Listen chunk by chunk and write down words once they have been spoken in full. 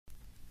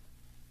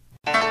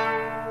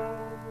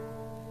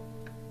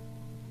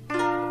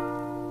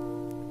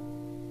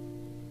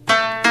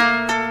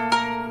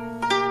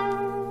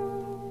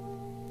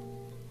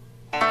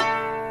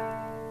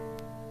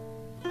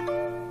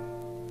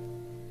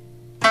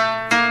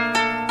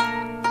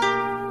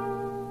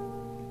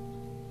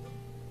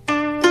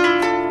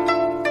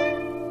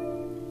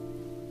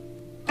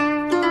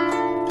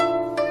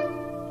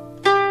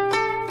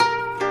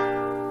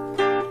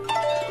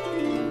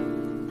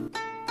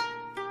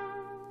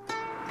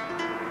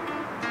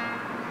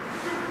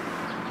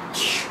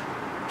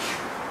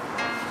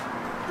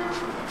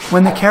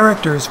When the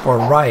characters for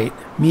right,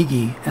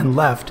 migi, and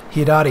left,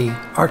 hidari,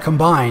 are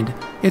combined,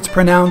 it's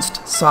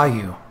pronounced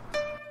sayu.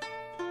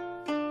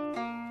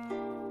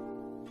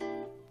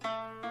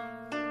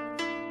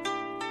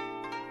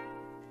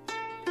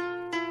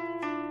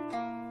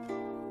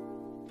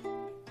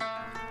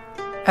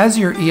 As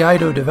your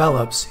Iaido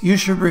develops, you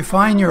should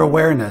refine your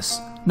awareness,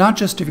 not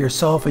just of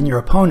yourself and your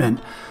opponent,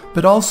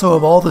 but also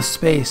of all the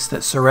space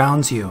that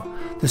surrounds you,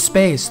 the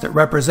space that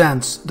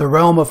represents the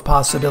realm of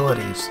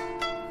possibilities.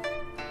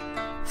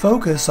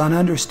 Focus on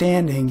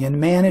understanding and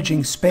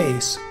managing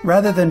space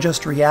rather than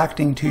just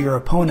reacting to your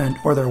opponent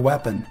or their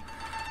weapon.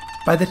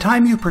 By the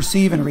time you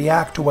perceive and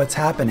react to what's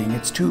happening,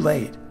 it's too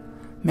late.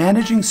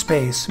 Managing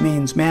space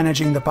means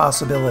managing the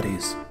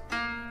possibilities.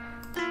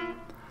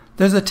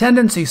 There's a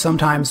tendency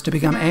sometimes to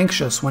become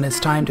anxious when it's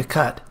time to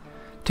cut,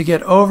 to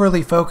get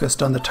overly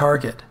focused on the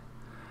target.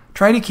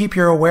 Try to keep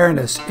your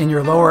awareness in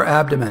your lower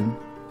abdomen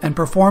and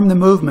perform the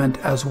movement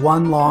as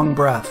one long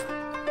breath.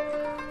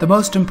 The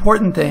most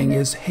important thing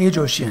is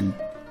heijoshin,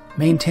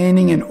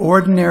 maintaining an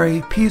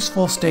ordinary,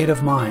 peaceful state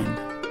of mind.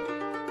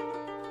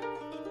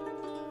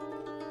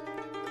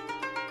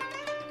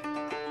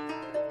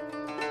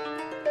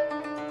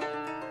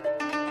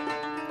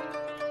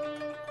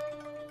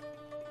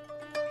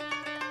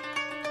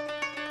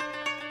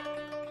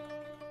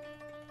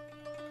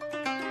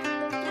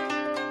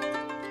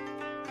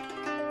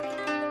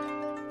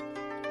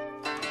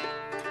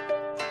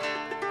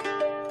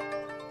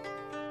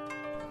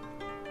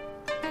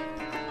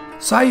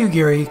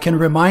 Sayugiri can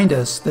remind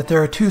us that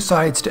there are two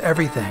sides to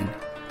everything.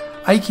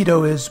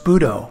 Aikido is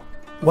Budo.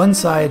 One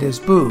side is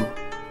Bu,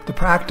 the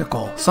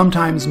practical,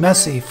 sometimes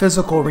messy,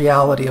 physical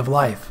reality of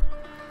life.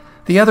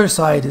 The other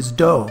side is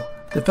Do,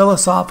 the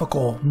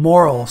philosophical,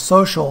 moral,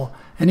 social,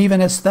 and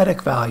even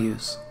aesthetic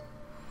values.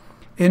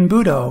 In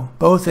Budo,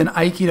 both in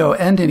Aikido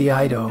and in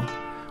Iaido,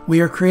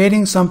 we are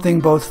creating something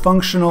both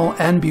functional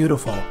and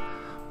beautiful.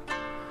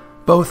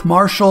 Both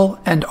martial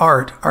and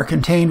art are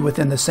contained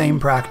within the same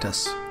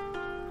practice.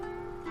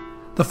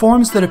 The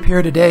forms that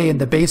appear today in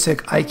the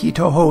basic Aiki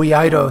Toho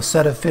Iaido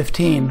set of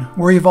 15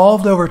 were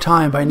evolved over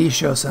time by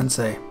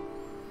Nishio-sensei.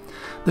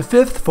 The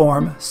fifth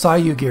form,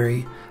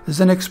 Sayugiri,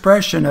 is an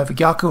expression of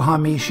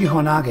gyakuhanmi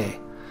shihonage.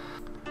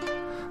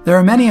 There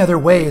are many other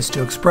ways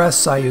to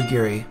express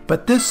Sayugiri,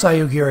 but this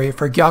Sayugiri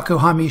for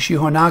gyakuhanmi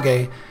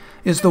shihonage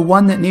is the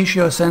one that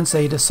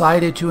Nishio-sensei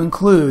decided to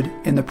include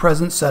in the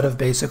present set of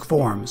basic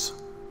forms.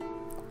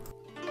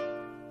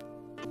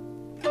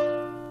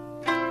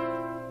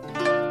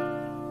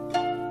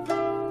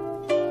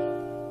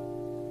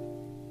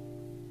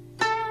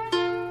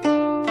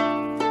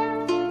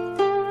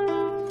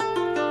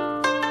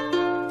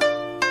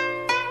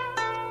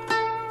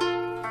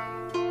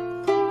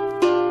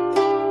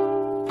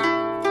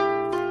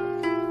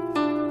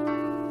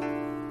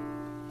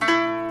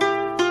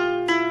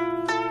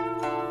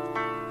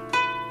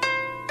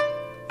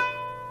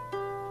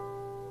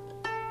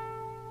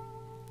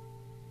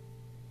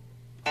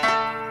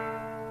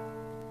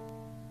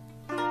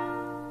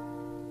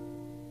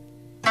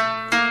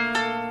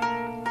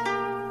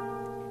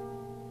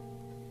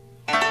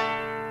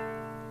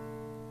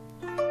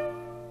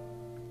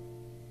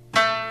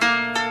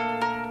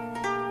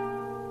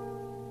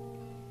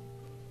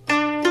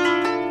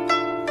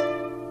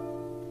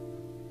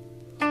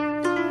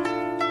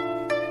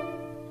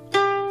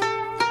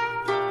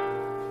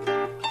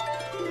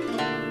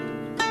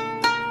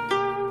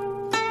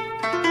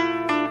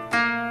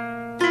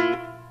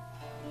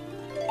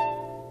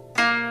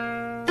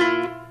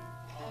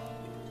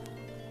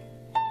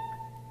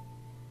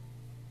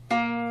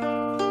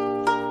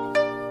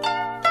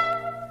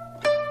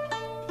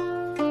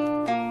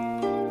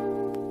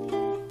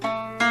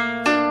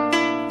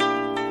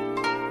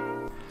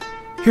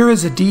 Here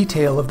is a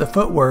detail of the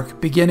footwork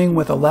beginning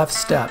with a left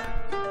step.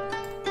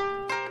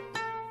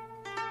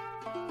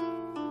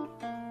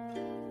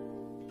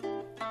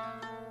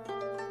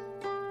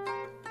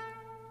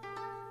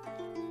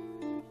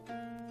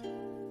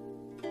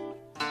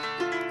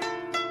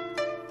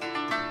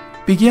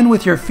 Begin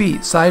with your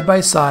feet side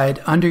by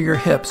side under your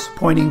hips,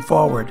 pointing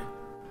forward.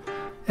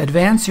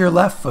 Advance your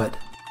left foot,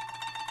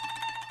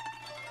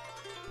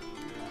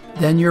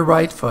 then your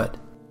right foot.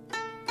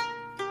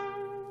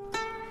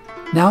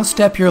 Now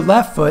step your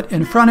left foot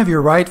in front of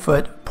your right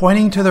foot,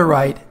 pointing to the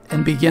right,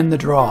 and begin the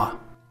draw.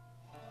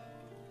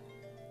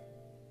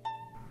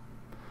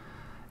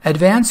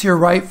 Advance your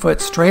right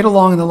foot straight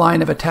along the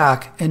line of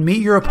attack and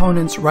meet your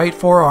opponent's right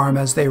forearm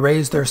as they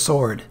raise their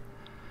sword.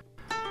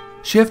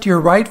 Shift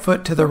your right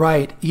foot to the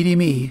right,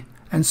 irimi,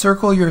 and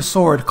circle your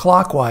sword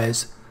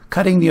clockwise,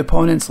 cutting the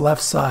opponent's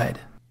left side.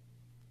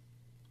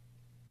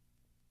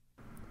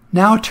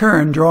 Now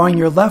turn, drawing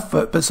your left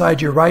foot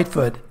beside your right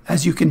foot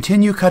as you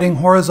continue cutting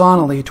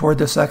horizontally toward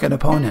the second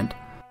opponent.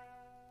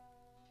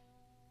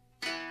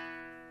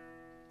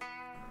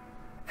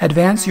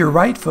 Advance your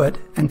right foot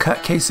and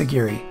cut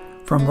kesagiri,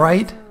 from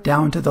right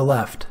down to the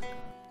left.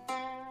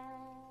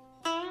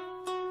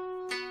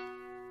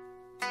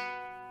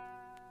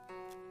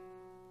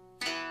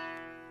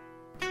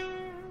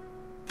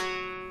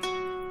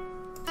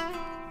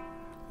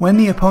 When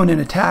the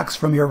opponent attacks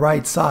from your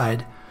right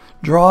side,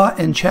 draw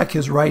and check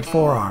his right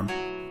forearm.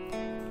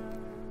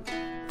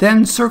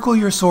 Then circle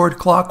your sword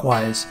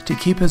clockwise to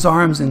keep his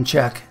arms in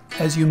check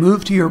as you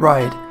move to your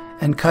right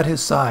and cut his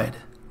side.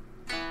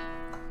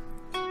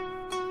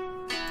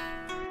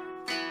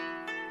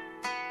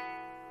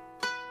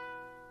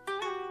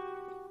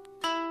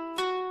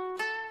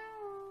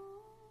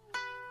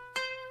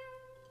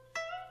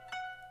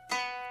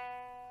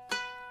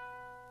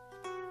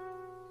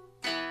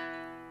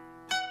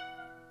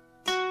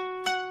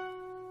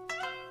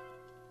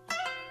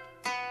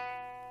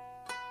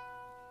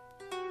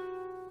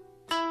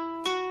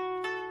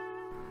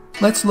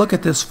 Let's look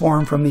at this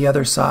form from the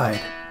other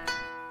side.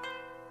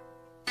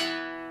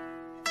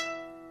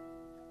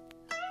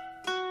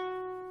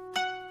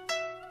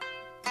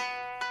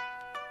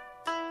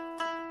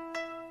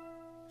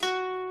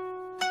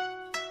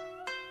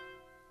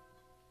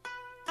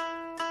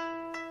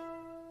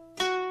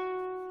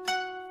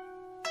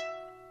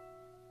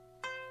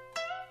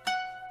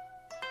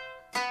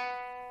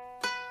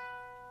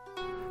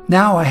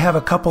 Now I have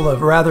a couple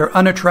of rather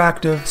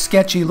unattractive,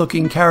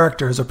 sketchy-looking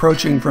characters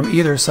approaching from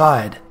either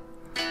side.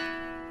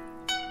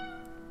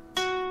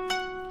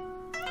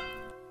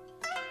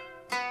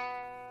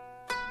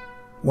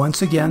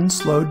 Once again,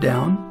 slowed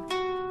down.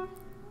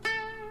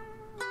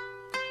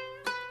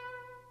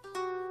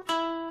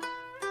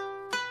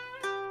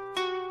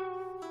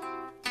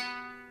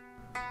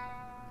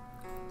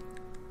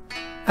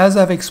 As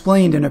I've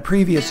explained in a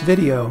previous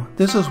video,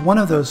 this is one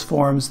of those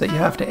forms that you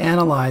have to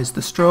analyze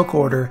the stroke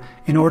order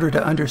in order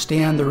to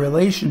understand the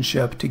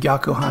relationship to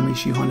gyakuhanmi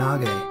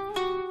shihonage.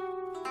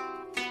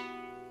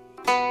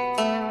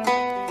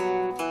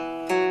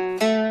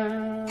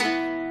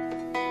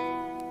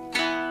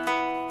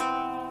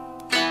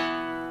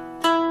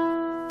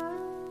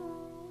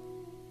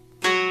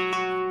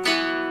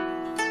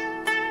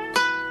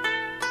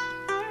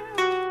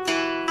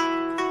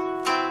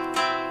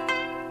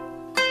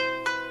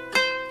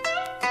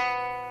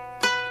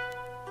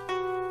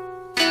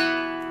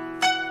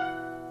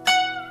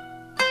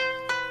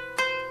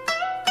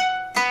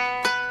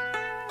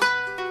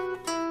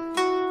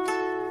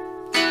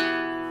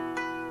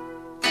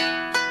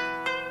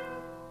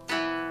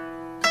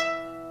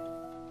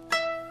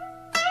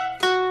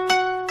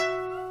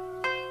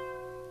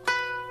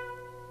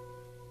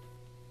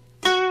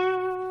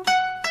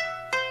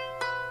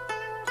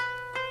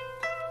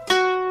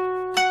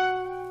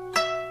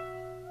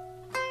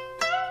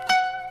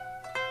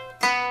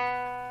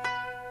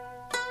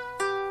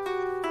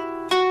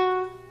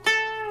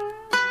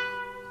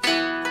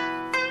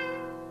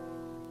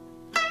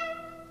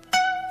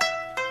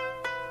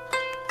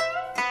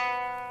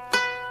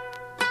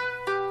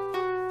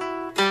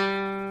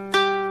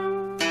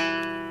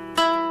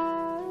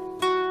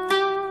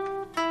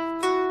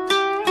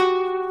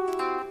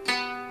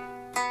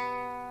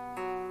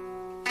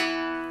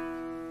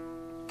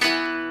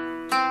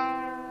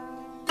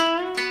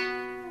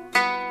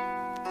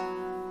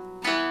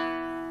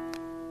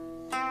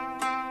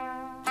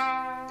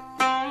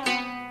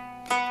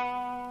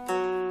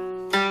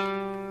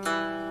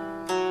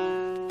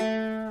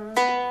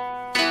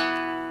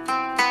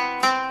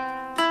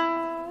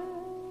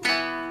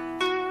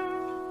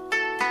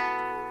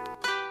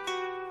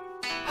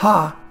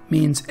 Ha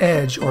means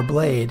edge or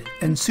blade,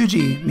 and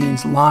suji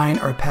means line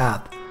or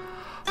path.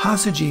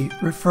 Hasuji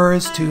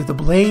refers to the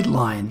blade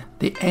line,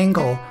 the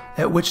angle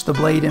at which the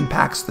blade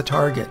impacts the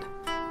target.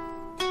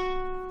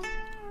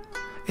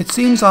 It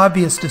seems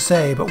obvious to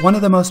say, but one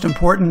of the most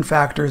important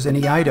factors in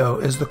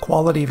Iaido is the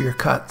quality of your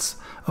cuts.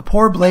 A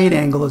poor blade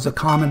angle is a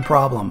common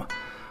problem.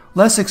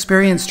 Less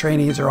experienced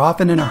trainees are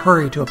often in a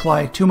hurry to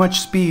apply too much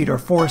speed or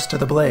force to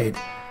the blade.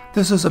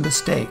 This is a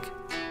mistake.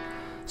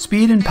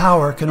 Speed and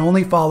power can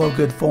only follow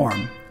good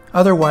form.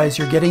 Otherwise,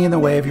 you're getting in the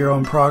way of your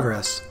own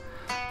progress.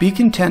 Be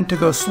content to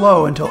go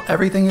slow until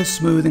everything is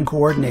smooth and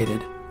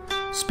coordinated.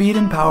 Speed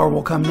and power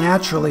will come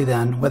naturally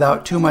then,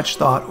 without too much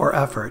thought or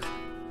effort.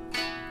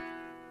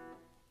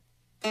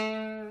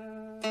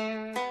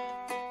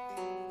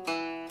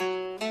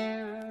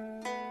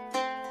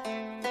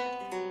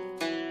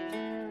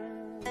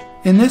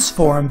 In this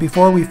form,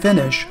 before we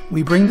finish,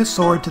 we bring the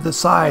sword to the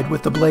side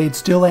with the blade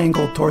still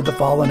angled toward the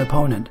fallen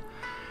opponent.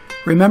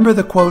 Remember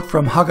the quote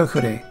from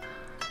Hagakure: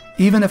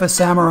 "Even if a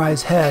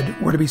samurai's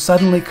head were to be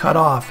suddenly cut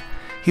off,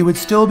 he would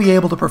still be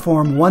able to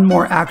perform one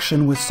more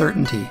action with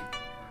certainty."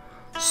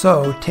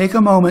 So, take a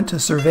moment to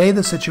survey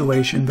the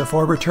situation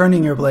before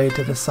returning your blade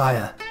to the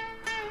saya.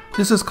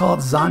 This is called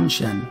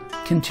zanshin,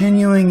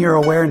 continuing your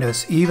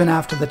awareness even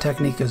after the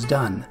technique is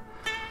done.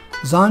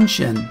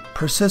 Zanshin,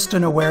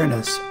 persistent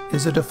awareness,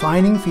 is a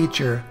defining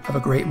feature of a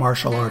great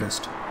martial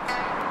artist.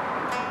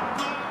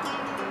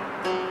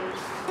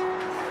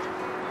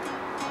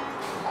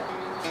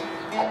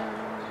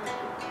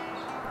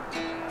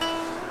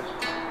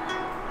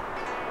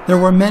 There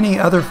were many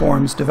other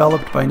forms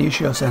developed by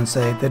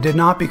Nishio-sensei that did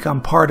not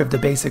become part of the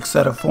basic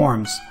set of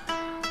forms.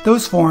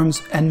 Those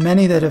forms, and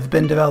many that have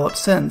been developed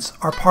since,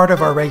 are part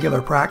of our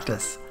regular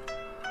practice.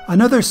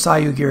 Another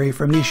Sayugiri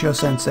from Nishio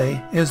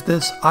Sensei is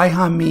this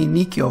Aihanmi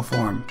Nikkyo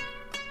form.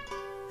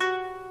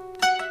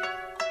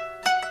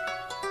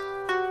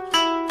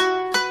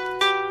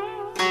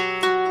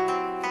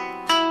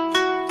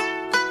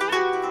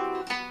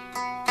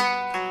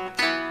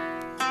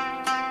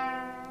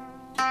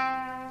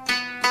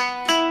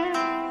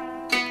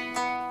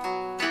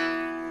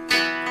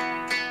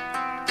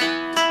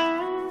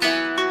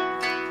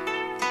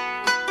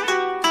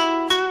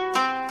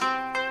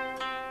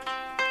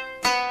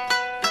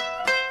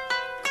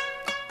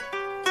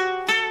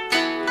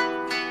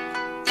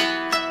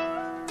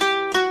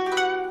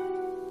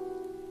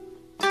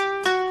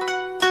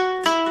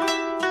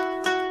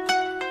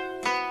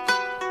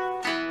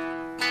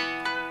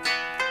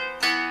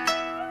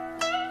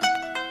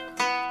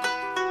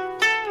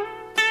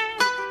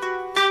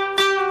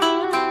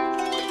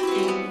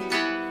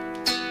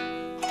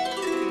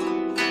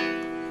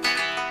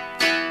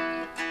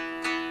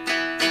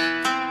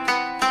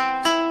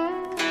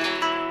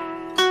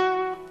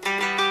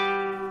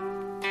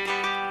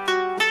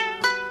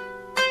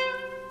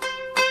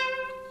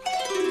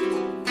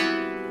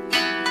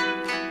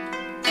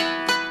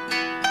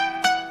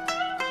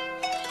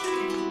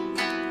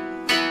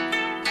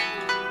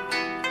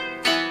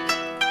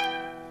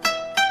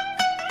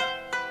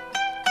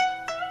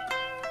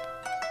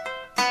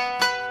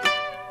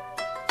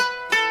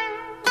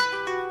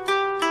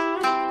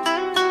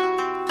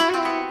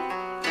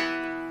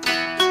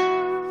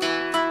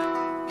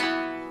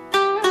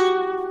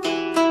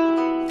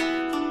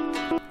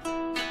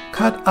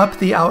 Cut up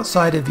the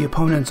outside of the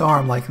opponent's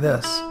arm like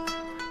this.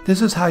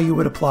 This is how you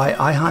would apply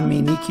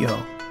Aihanmi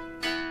Nikkyo.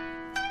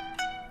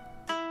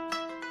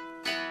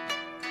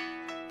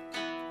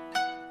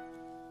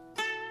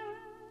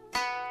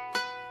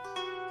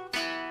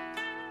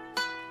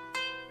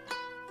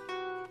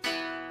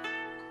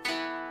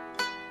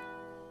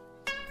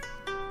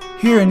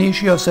 Here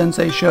Nishio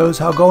Sensei shows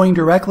how going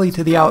directly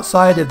to the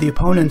outside of the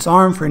opponent's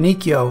arm for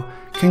Nikkyo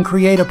can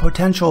create a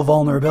potential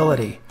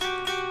vulnerability.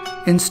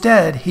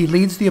 Instead, he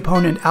leads the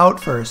opponent out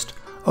first,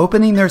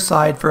 opening their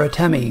side for a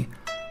temi.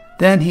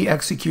 Then he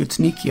executes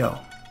Nikkyo.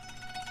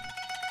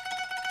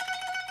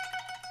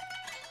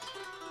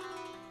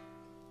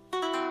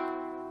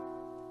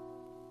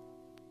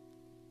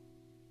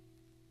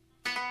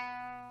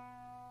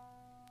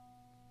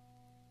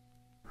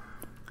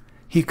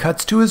 He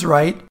cuts to his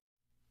right,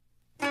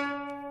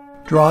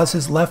 draws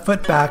his left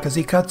foot back as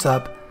he cuts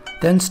up,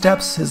 then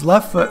steps his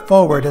left foot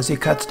forward as he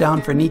cuts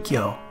down for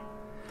Nikkyo.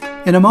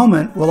 In a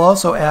moment, we'll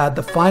also add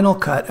the final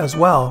cut as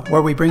well,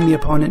 where we bring the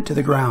opponent to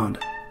the ground.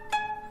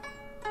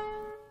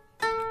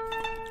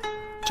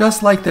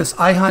 Just like this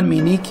Aihanmi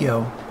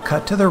Nikkyo,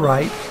 cut to the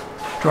right,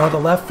 draw the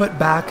left foot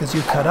back as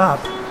you cut up,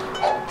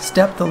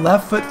 step the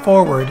left foot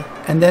forward,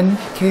 and then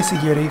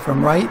Keisugiri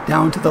from right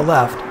down to the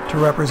left to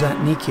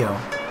represent Nikkyo.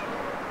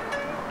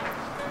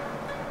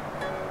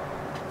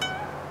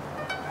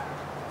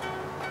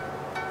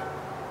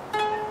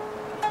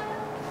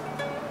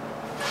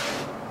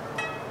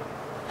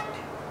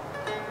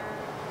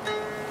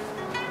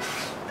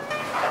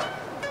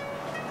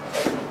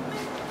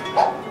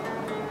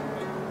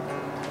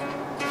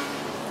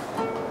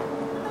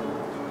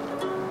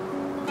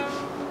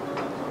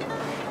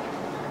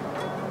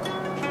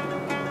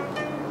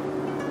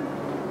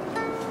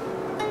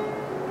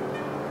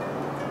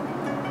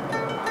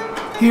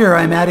 Here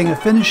I'm adding a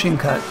finishing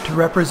cut to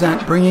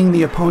represent bringing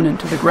the opponent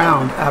to the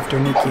ground after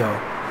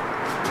Nikkyo.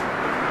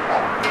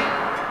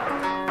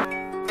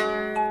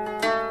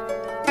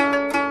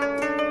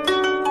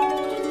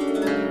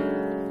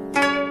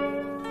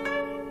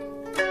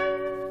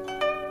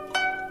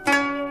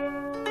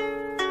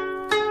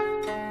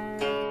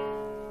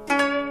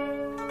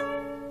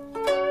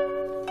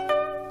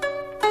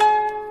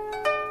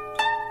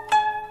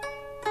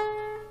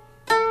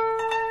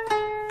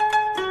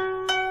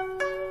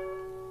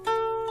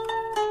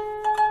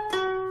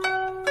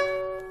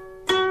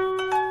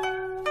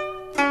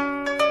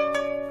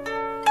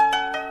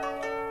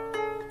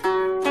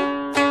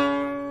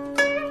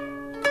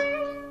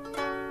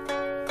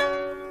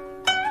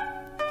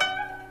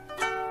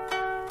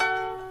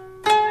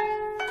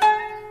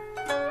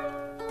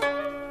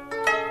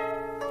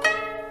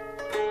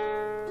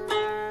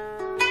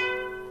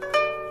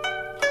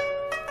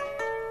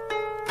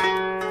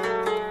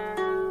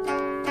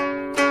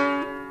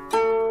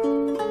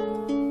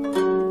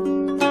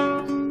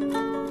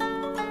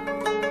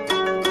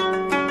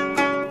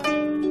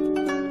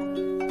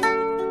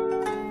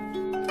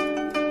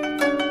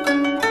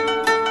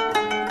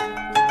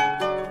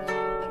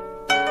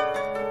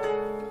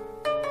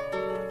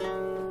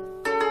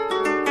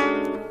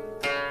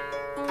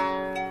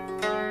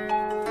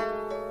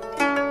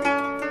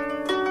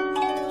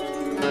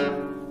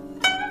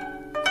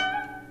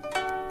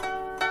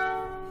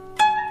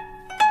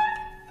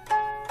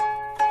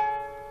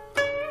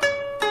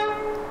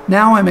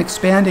 Now I'm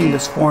expanding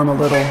this form a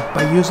little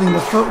by using the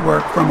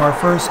footwork from our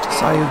first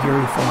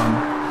Sayugiri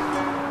form.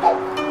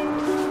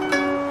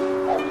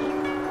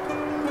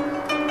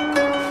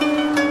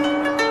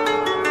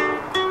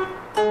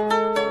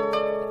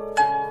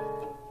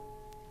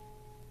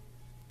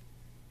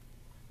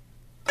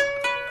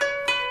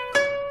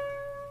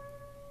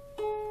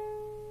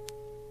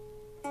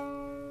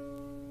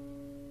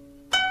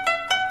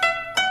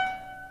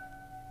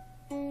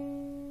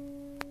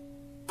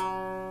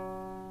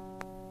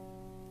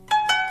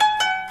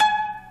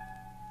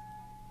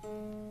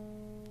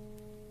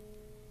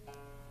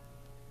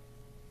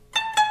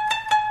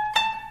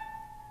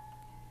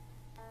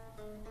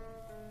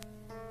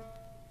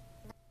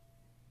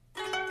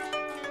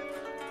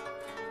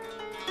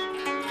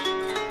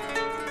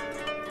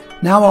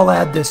 Now I'll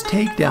add this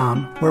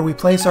takedown, where we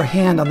place our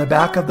hand on the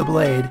back of the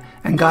blade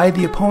and guide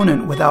the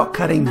opponent without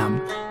cutting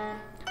them.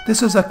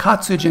 This is a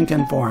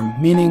Katsujinken form,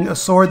 meaning a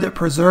sword that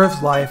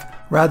preserves life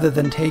rather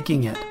than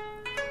taking it.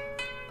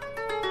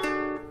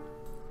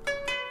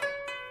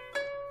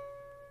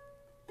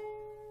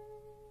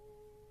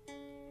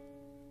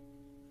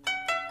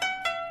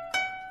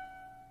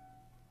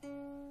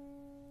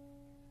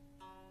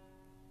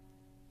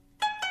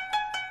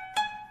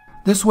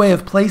 This way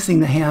of placing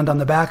the hand on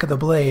the back of the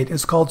blade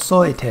is called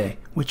soete,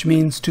 which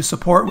means to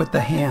support with the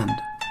hand.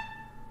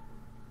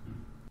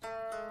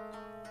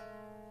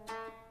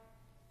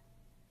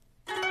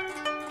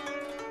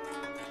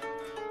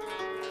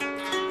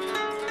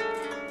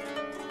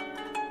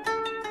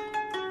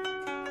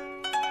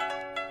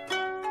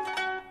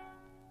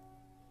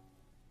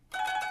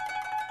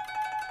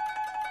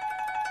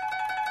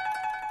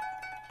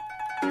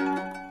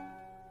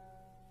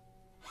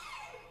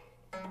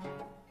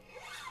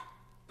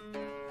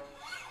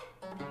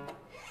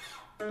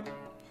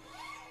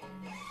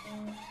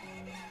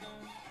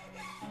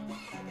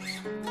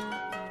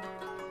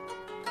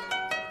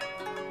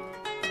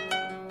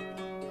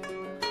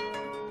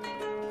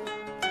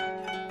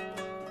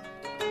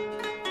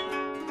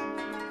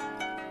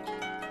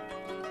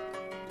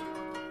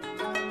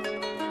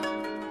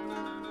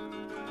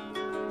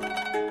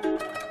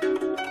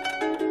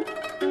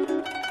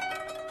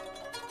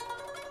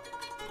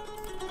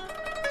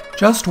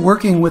 Just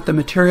working with the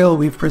material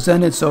we've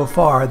presented so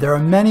far, there are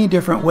many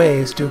different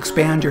ways to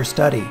expand your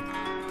study.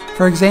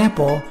 For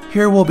example,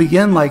 here we'll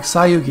begin like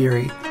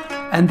Sayugiri,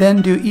 and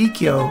then do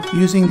Ikkyo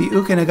using the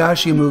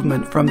ukenagashi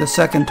movement from the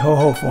second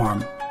Toho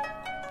form.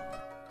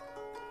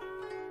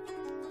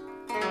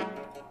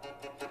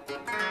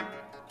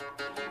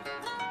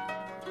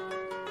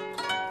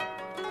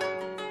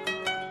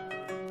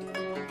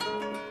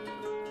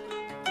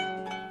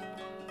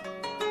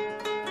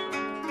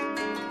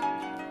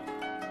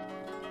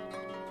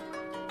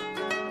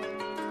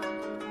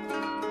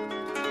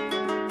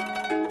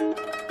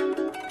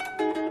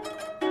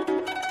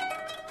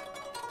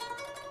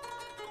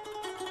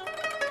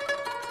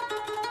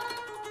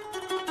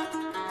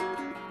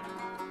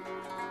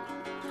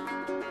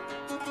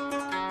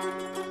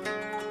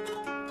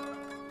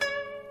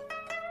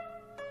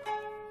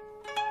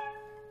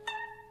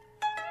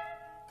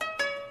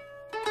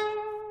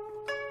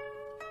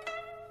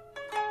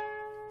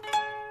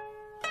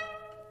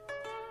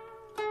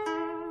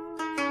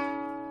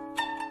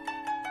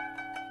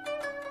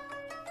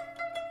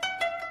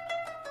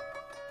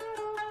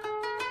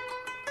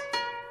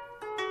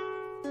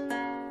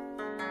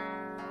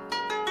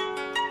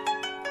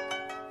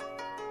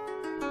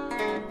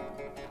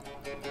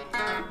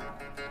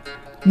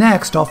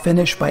 Next, I'll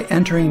finish by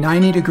entering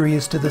 90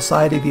 degrees to the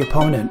side of the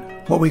opponent,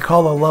 what we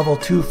call a level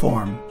 2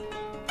 form.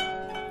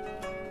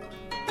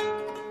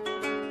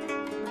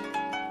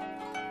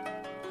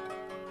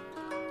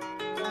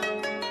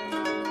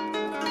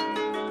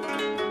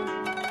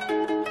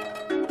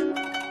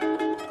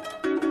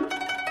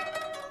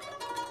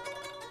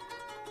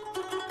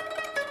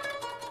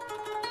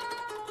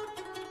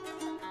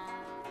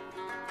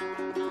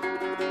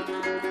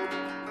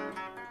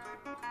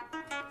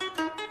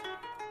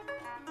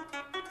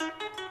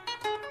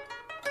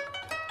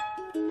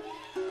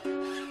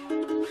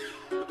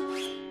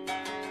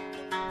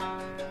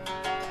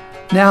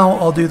 Now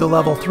I'll do the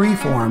level 3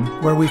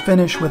 form, where we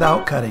finish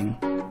without cutting.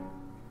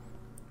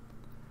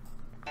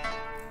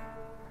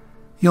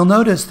 You'll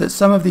notice that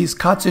some of these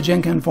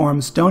Katsujinken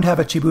forms don't have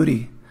a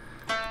chiburi.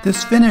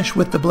 This finish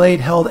with the blade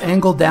held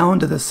angled down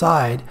to the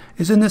side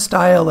is in the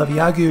style of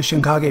Yagyu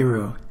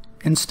Shinkageru,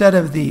 instead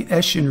of the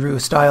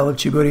Eshinru style of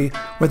chiburi,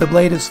 where the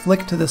blade is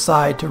flicked to the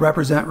side to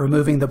represent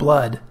removing the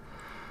blood.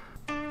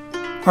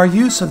 Our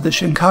use of the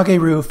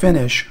Shinkageru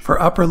finish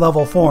for upper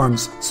level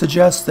forms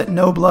suggests that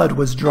no blood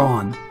was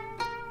drawn.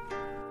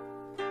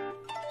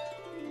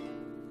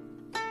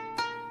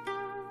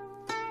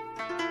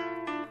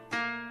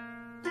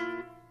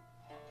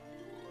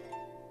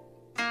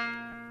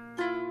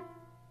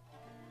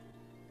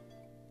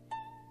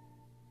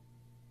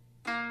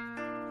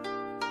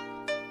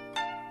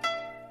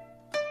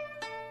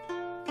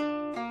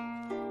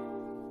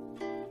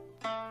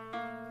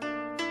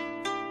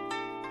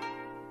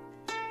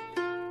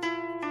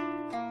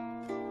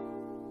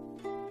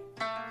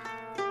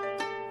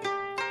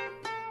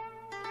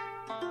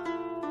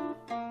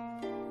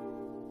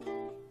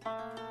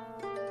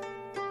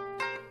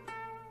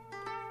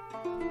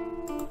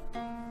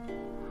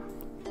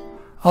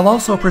 I'll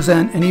also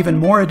present an even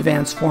more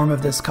advanced form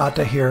of this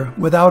kata here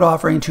without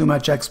offering too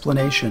much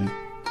explanation.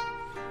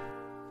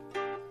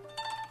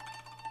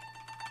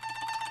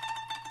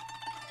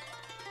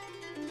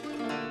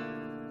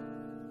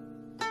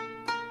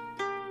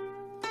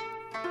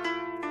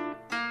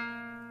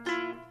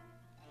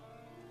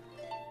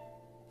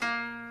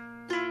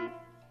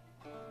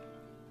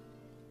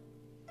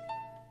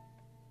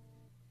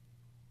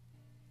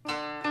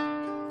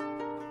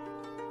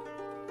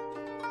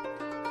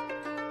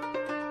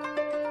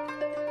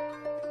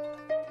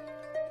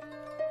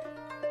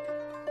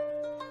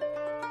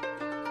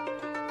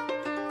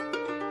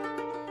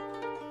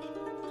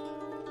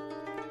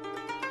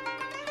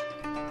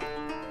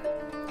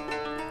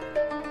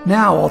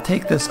 Now I'll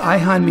take this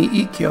Aihanmi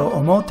Ikkyo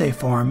Omote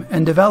form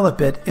and develop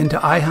it into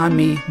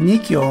Aihanmi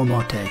Nikkyo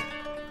Omote.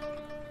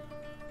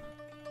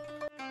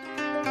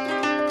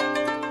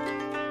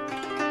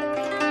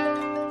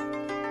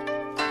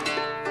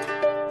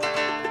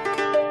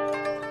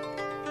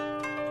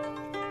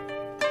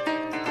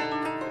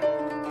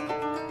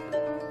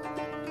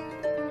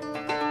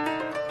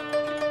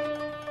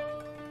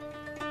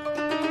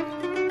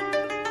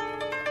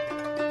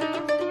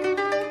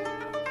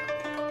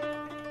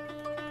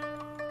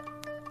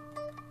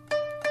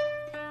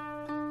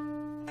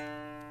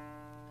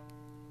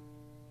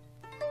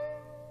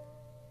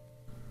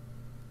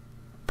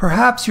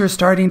 Perhaps you're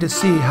starting to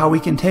see how we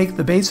can take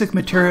the basic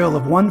material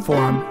of one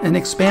form and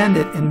expand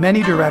it in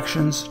many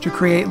directions to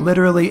create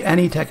literally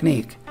any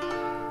technique.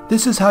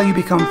 This is how you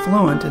become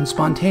fluent and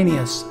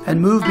spontaneous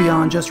and move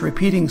beyond just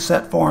repeating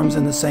set forms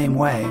in the same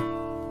way.